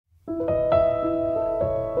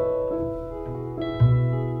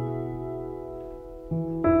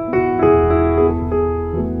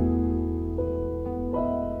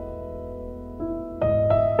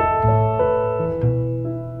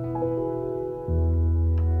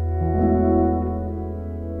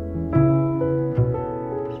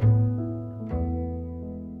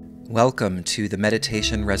Welcome to the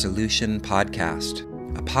Meditation Resolution Podcast,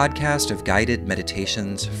 a podcast of guided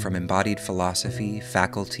meditations from embodied philosophy,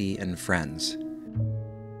 faculty, and friends.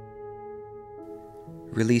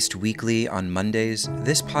 Released weekly on Mondays,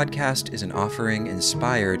 this podcast is an offering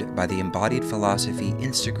inspired by the Embodied Philosophy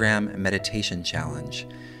Instagram Meditation Challenge,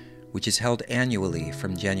 which is held annually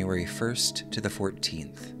from January 1st to the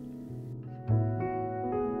 14th.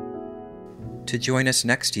 To join us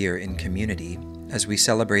next year in community, as we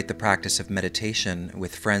celebrate the practice of meditation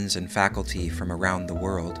with friends and faculty from around the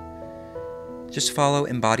world, just follow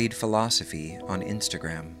Embodied Philosophy on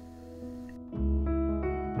Instagram.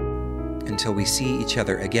 Until we see each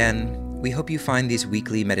other again, we hope you find these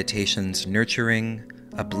weekly meditations nurturing,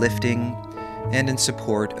 uplifting, and in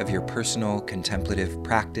support of your personal contemplative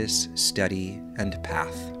practice, study, and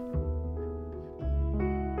path.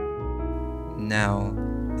 Now,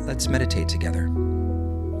 let's meditate together.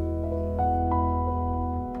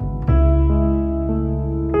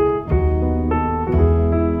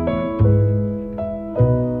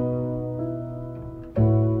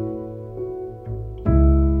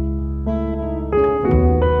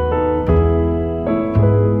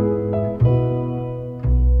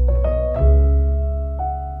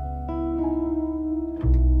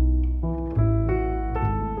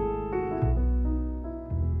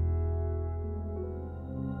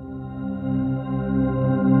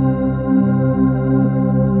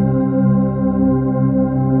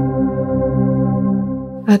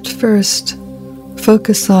 At first,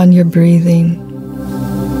 focus on your breathing.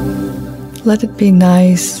 Let it be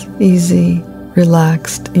nice, easy,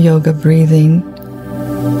 relaxed yoga breathing.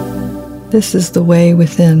 This is the way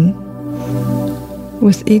within.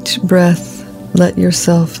 With each breath, let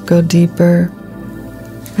yourself go deeper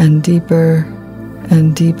and deeper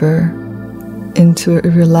and deeper into a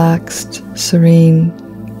relaxed, serene,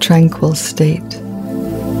 tranquil state.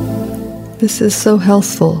 This is so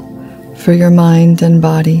healthful for your mind and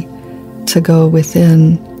body to go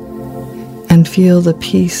within and feel the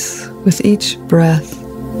peace with each breath,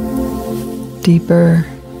 deeper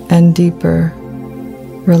and deeper,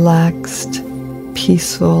 relaxed,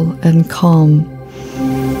 peaceful, and calm.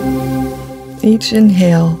 Each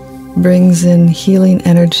inhale brings in healing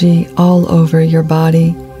energy all over your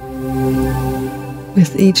body.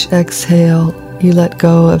 With each exhale, you let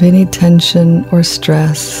go of any tension or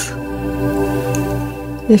stress.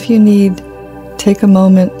 If you need, take a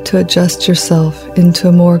moment to adjust yourself into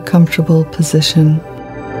a more comfortable position.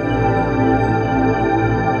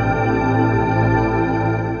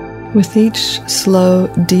 With each slow,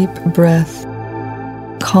 deep breath,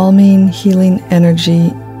 calming, healing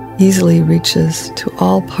energy easily reaches to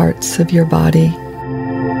all parts of your body.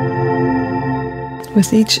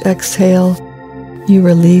 With each exhale, you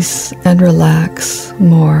release and relax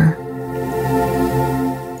more.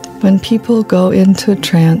 When people go into a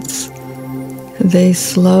trance, they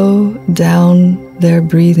slow down their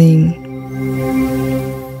breathing.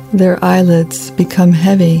 Their eyelids become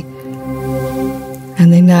heavy,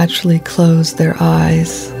 and they naturally close their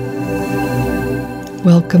eyes.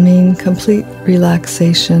 Welcoming complete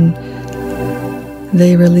relaxation,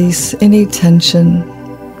 they release any tension,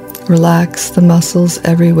 relax the muscles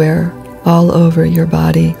everywhere, all over your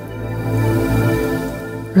body.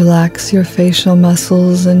 Relax your facial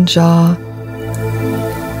muscles and jaw,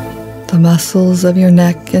 the muscles of your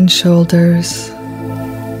neck and shoulders.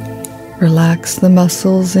 Relax the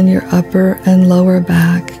muscles in your upper and lower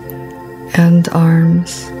back and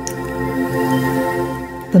arms.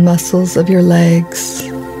 The muscles of your legs,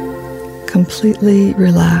 completely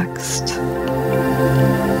relaxed.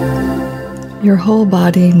 Your whole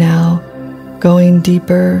body now going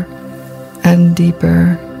deeper and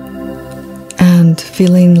deeper, and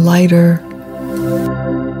feeling lighter,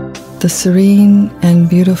 the serene and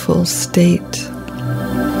beautiful state.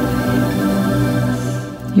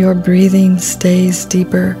 Your breathing stays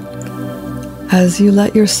deeper as you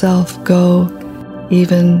let yourself go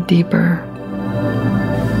even deeper.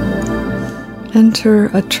 Enter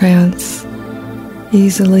a trance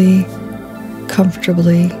easily,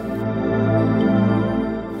 comfortably.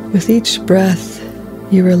 With each breath,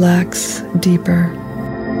 you relax deeper.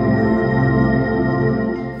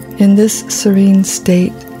 In this serene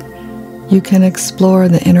state, you can explore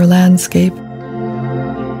the inner landscape.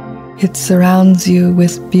 It surrounds you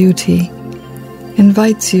with beauty,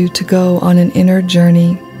 invites you to go on an inner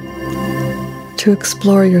journey, to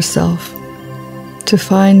explore yourself, to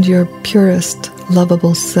find your purest,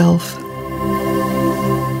 lovable self.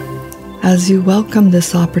 As you welcome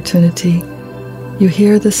this opportunity, you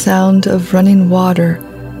hear the sound of running water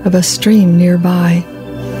of a stream nearby.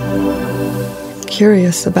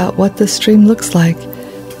 Curious about what the stream looks like,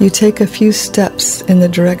 you take a few steps in the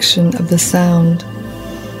direction of the sound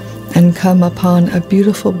and come upon a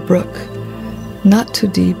beautiful brook, not too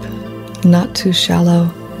deep, not too shallow.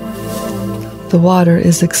 The water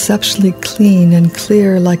is exceptionally clean and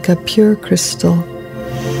clear like a pure crystal.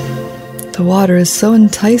 The water is so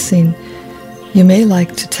enticing, you may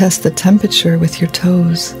like to test the temperature with your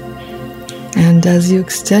toes. And as you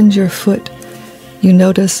extend your foot, you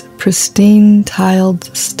notice pristine tiled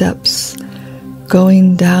steps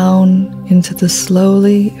going down into the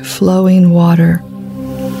slowly flowing water.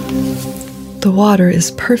 The water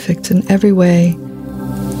is perfect in every way.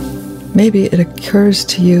 Maybe it occurs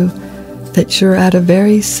to you that you're at a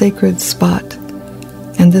very sacred spot,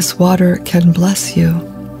 and this water can bless you,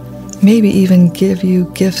 maybe even give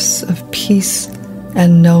you gifts of peace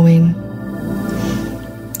and knowing.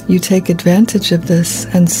 You take advantage of this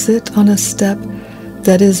and sit on a step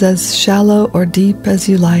that is as shallow or deep as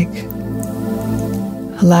you like,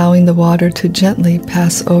 allowing the water to gently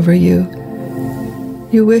pass over you.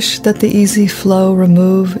 You wish that the easy flow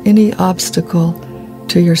remove any obstacle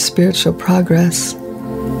to your spiritual progress,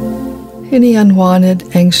 any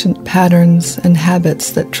unwanted ancient patterns and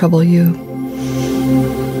habits that trouble you.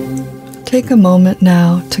 Take a moment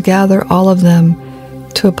now to gather all of them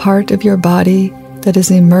to a part of your body that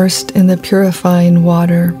is immersed in the purifying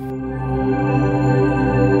water.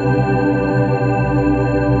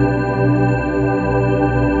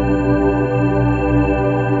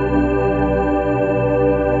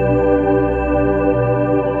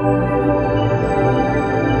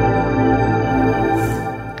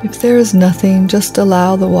 If there is nothing, just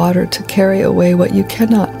allow the water to carry away what you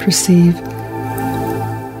cannot perceive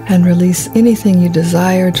and release anything you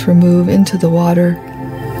desire to remove into the water.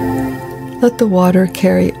 Let the water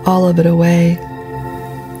carry all of it away.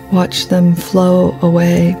 Watch them flow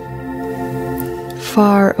away,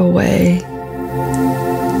 far away.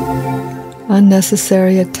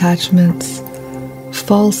 Unnecessary attachments,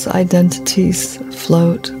 false identities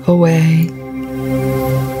float away.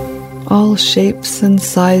 All shapes and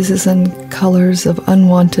sizes and colors of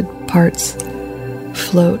unwanted parts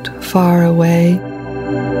float far away.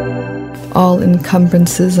 All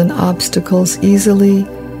encumbrances and obstacles easily,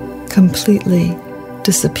 completely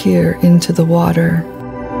disappear into the water.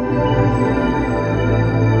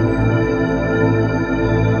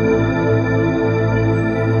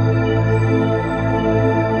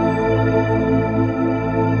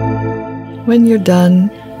 When you're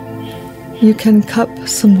done, you can cup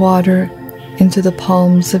some water into the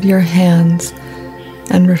palms of your hands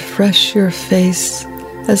and refresh your face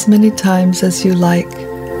as many times as you like,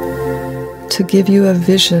 to give you a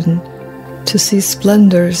vision to see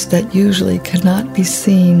splendors that usually cannot be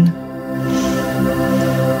seen.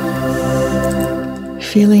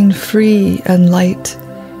 Feeling free and light,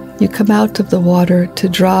 you come out of the water to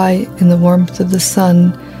dry in the warmth of the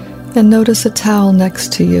sun and notice a towel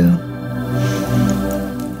next to you.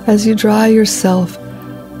 As you dry yourself,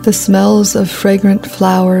 the smells of fragrant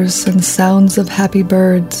flowers and sounds of happy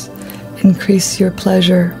birds increase your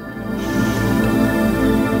pleasure.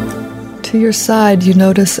 To your side, you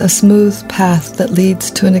notice a smooth path that leads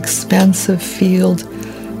to an expansive field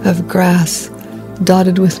of grass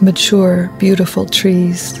dotted with mature, beautiful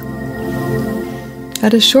trees.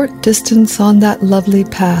 At a short distance on that lovely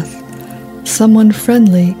path, someone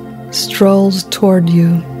friendly strolls toward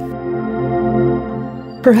you.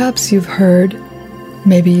 Perhaps you've heard,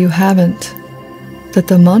 maybe you haven't, that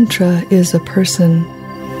the mantra is a person.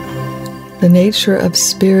 The nature of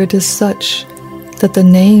spirit is such that the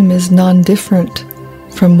name is non-different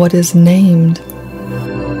from what is named.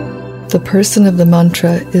 The person of the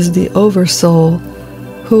mantra is the Oversoul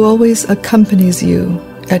who always accompanies you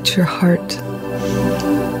at your heart.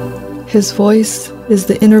 His voice is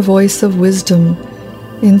the inner voice of wisdom,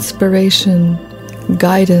 inspiration,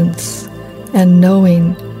 guidance, and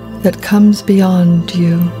knowing that comes beyond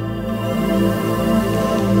you.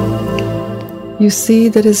 You see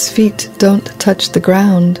that his feet don't touch the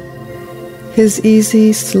ground. His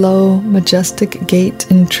easy, slow, majestic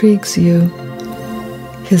gait intrigues you.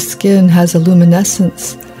 His skin has a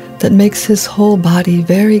luminescence that makes his whole body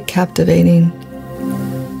very captivating.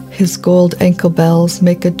 His gold ankle bells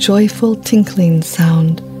make a joyful tinkling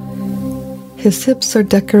sound. His hips are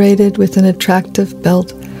decorated with an attractive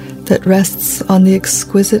belt that rests on the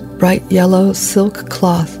exquisite bright yellow silk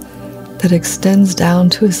cloth that extends down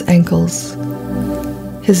to his ankles.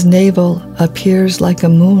 His navel appears like a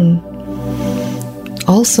moon.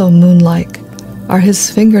 Also moon-like are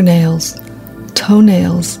his fingernails,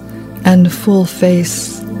 toenails, and full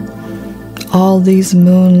face. All these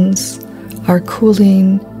moons are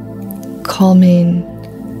cooling, calming,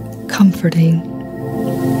 comforting.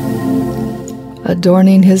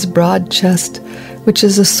 adorning his broad chest, which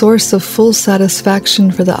is a source of full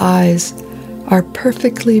satisfaction for the eyes, are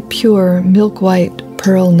perfectly pure milk-white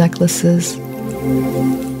pearl necklaces.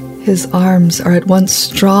 His arms are at once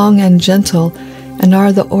strong and gentle and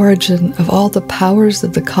are the origin of all the powers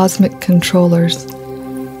of the cosmic controllers.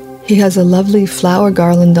 He has a lovely flower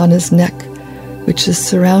garland on his neck, which is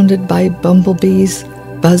surrounded by bumblebees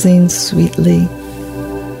buzzing sweetly.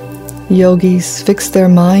 Yogis fix their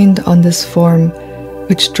mind on this form,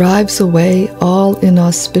 which drives away all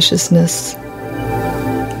inauspiciousness.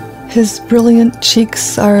 His brilliant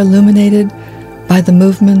cheeks are illuminated by the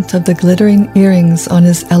movement of the glittering earrings on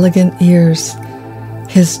his elegant ears.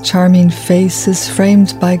 His charming face is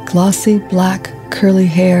framed by glossy black curly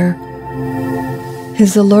hair.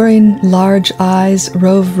 His alluring large eyes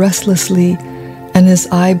rove restlessly, and his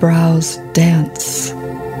eyebrows dance.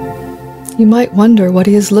 You might wonder what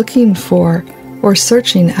he is looking for or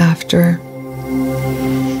searching after.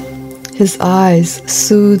 His eyes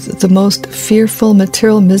soothe the most fearful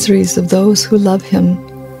material miseries of those who love him.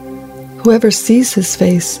 Whoever sees his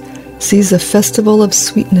face sees a festival of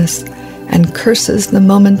sweetness and curses the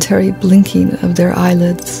momentary blinking of their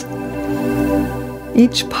eyelids.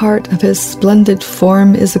 Each part of his splendid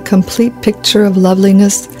form is a complete picture of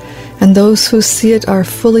loveliness, and those who see it are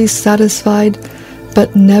fully satisfied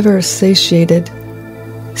but never satiated.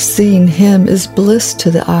 Seeing him is bliss to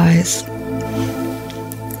the eyes.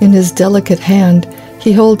 In his delicate hand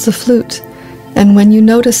he holds a flute, and when you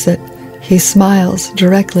notice it, he smiles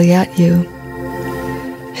directly at you.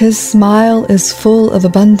 His smile is full of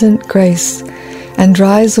abundant grace and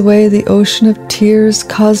dries away the ocean of tears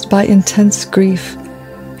caused by intense grief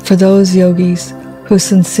for those yogis who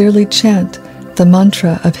sincerely chant the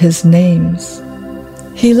mantra of his names.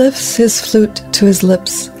 He lifts his flute to his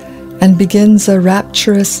lips and begins a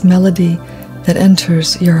rapturous melody that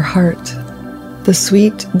enters your heart. The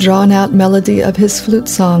sweet, drawn-out melody of his flute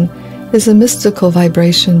song is a mystical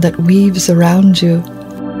vibration that weaves around you.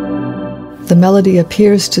 The melody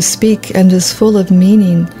appears to speak and is full of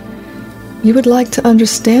meaning. You would like to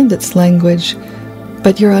understand its language,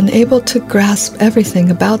 but you're unable to grasp everything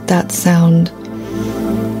about that sound.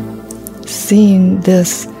 Seeing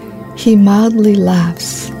this, he mildly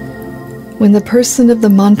laughs. When the person of the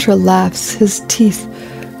mantra laughs, his teeth,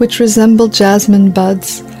 which resemble jasmine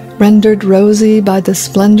buds, rendered rosy by the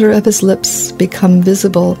splendor of his lips, become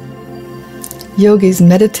visible. Yogis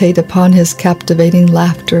meditate upon his captivating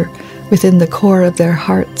laughter within the core of their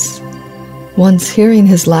hearts. Once hearing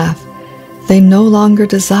his laugh, they no longer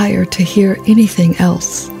desire to hear anything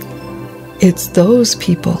else. It's those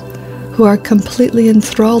people who are completely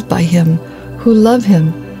enthralled by him, who love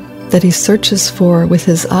him, that he searches for with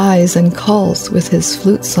his eyes and calls with his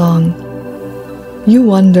flute song. You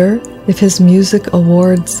wonder if his music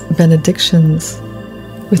awards benedictions.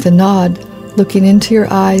 With a nod, looking into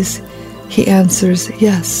your eyes, he answers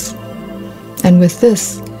yes. And with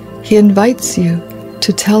this, he invites you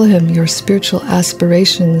to tell him your spiritual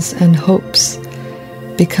aspirations and hopes,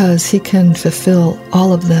 because he can fulfill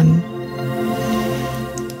all of them.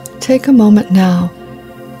 Take a moment now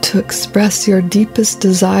to express your deepest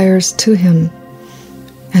desires to him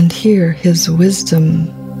and hear his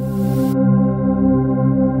wisdom.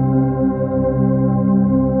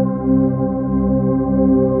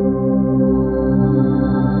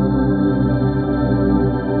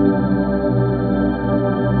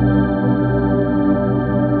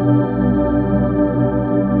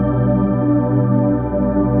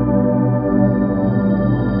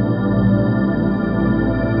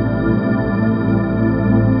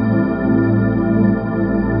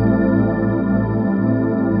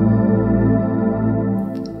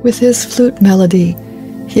 With his flute melody,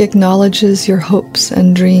 he acknowledges your hopes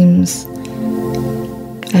and dreams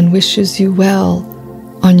and wishes you well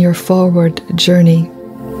on your forward journey.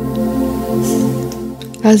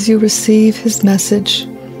 As you receive his message,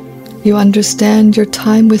 you understand your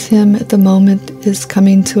time with him at the moment is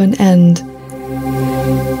coming to an end,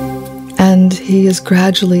 and he is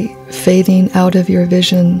gradually fading out of your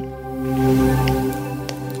vision.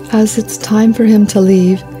 As it's time for him to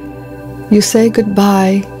leave, you say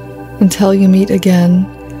goodbye until you meet again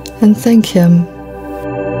and thank him.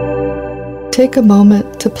 Take a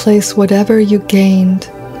moment to place whatever you gained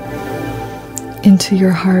into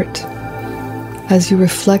your heart as you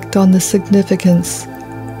reflect on the significance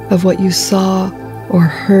of what you saw or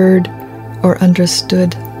heard or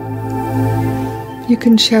understood. You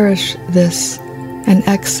can cherish this and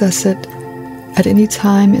access it at any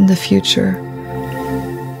time in the future,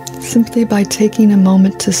 simply by taking a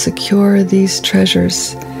moment to secure these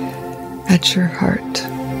treasures at your heart.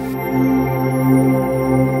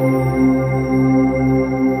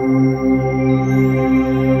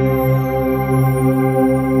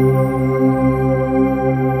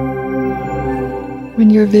 When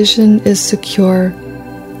your vision is secure,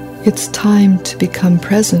 it's time to become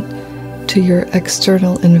present to your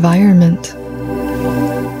external environment.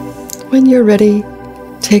 When you're ready,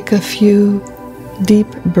 take a few deep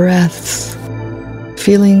breaths,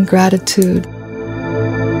 feeling gratitude.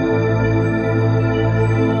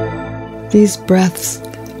 These breaths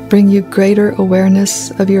bring you greater awareness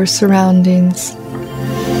of your surroundings.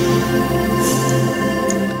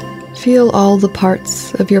 Feel all the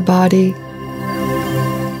parts of your body.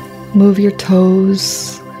 Move your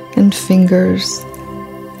toes and fingers,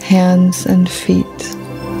 hands and feet.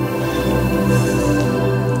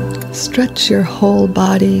 Stretch your whole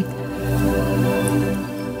body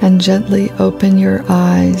and gently open your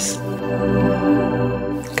eyes,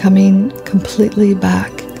 coming completely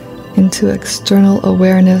back into external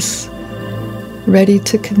awareness, ready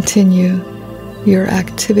to continue your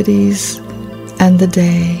activities and the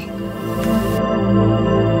day.